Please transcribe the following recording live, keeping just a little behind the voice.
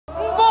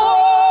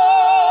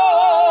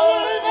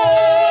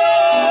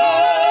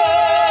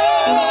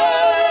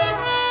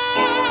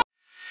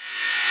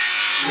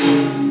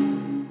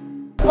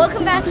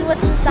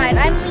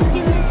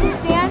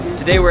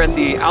Today we're at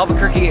the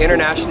Albuquerque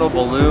International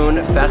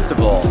Balloon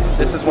Festival.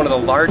 This is one of the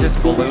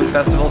largest balloon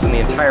festivals in the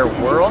entire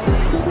world,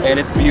 and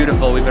it's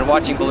beautiful. We've been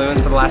watching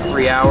balloons for the last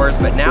 3 hours,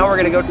 but now we're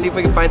gonna go see if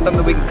we can find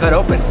something we can cut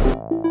open.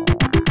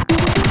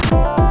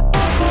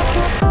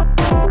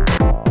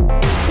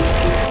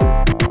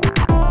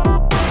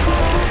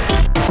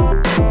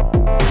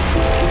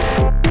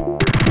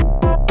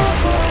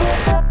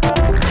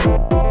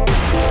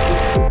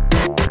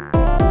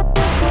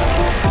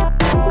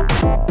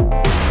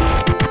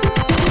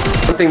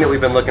 Thing that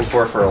we've been looking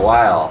for a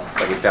while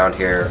that we found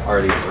here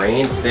are these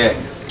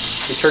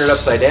Rainsticks. You turn it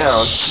upside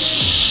down,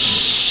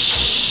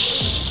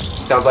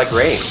 sounds like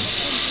rain.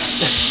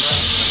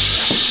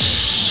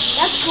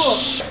 That's cool.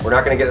 We're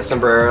not gonna get the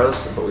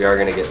sombreros, but we are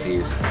gonna get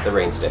the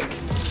Rainstick.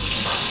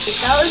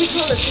 That would be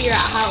cool to figure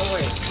out how it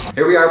works.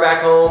 Here we are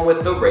back home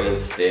with the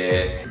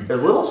Rainstick.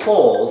 There's little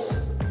holes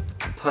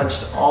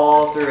punched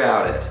all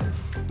throughout it.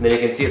 And then you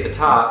can see at the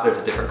top, there's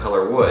a different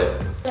color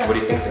wood. What do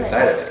you think's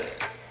inside of it?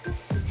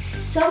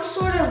 Some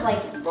sort of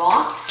like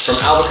rocks. From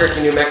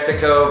Albuquerque, New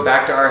Mexico,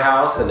 back to our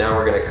house, and now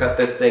we're gonna cut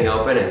this thing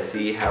open and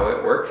see how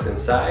it works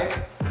inside.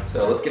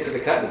 So let's get to the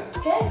cutting.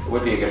 Okay. It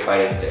would be a good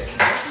fighting stick.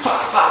 Pa,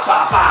 pa,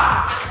 pa,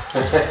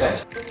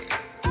 pa.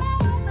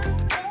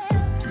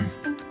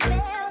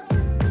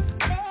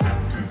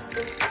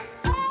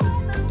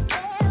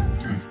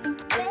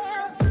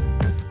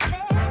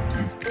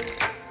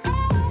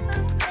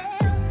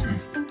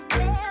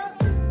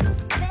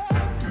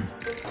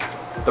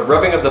 The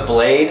rubbing of the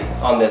blade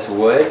on this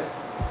wood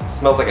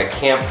smells like a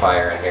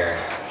campfire in here.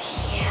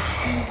 Yeah.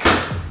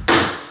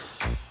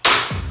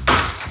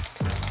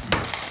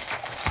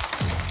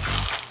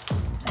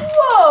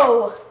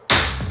 Whoa!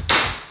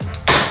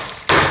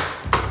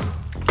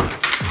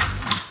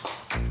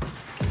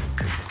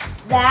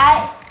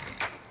 That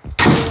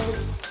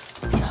is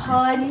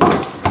tons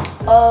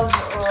of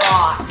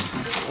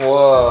rocks.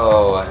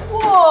 Whoa.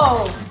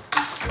 Whoa!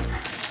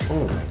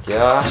 Oh my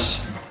gosh.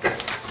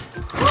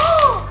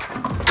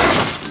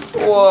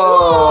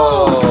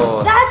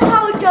 Whoa! That's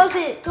how it does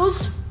it.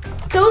 Those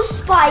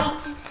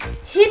spikes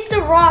hit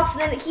the rocks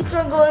and then it keeps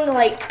on going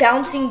like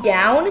bouncing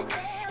down.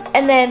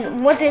 And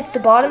then once it hits the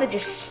bottom, it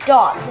just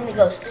stops and it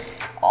goes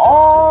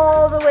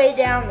all the way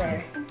down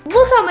there.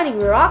 Look how many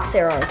rocks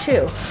there are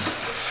too.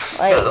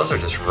 Like, yeah, those are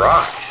just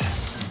rocks.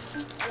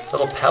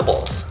 Little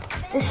pebbles.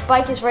 This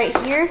spike is right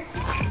here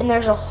and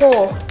there's a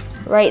hole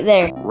right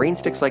there.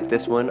 Rainsticks like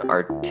this one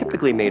are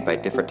typically made by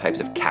different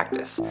types of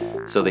cactus.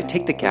 So they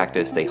take the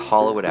cactus, they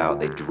hollow it out,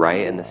 they dry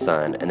it in the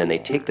sun, and then they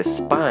take the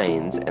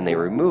spines and they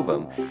remove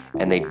them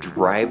and they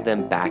drive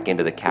them back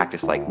into the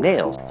cactus like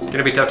nails. It's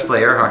gonna be tough to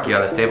play air hockey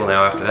on this table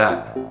now after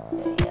that.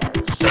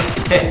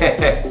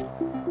 Yeah.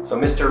 So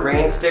Mr.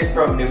 Rainstick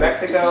from New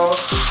Mexico.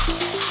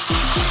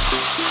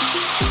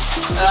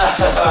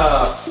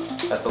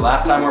 That's the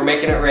last time we're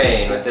making it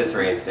rain with this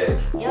Rainstick.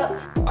 Yep.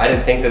 I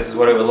didn't think this is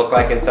what it would look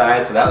like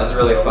inside, so that was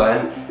really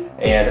fun.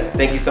 And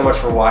thank you so much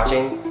for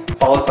watching.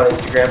 Follow us on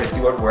Instagram to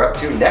see what we're up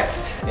to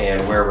next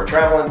and where we're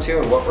traveling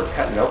to and what we're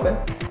cutting open.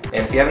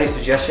 And if you have any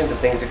suggestions of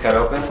things to cut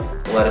open,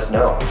 let us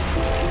know.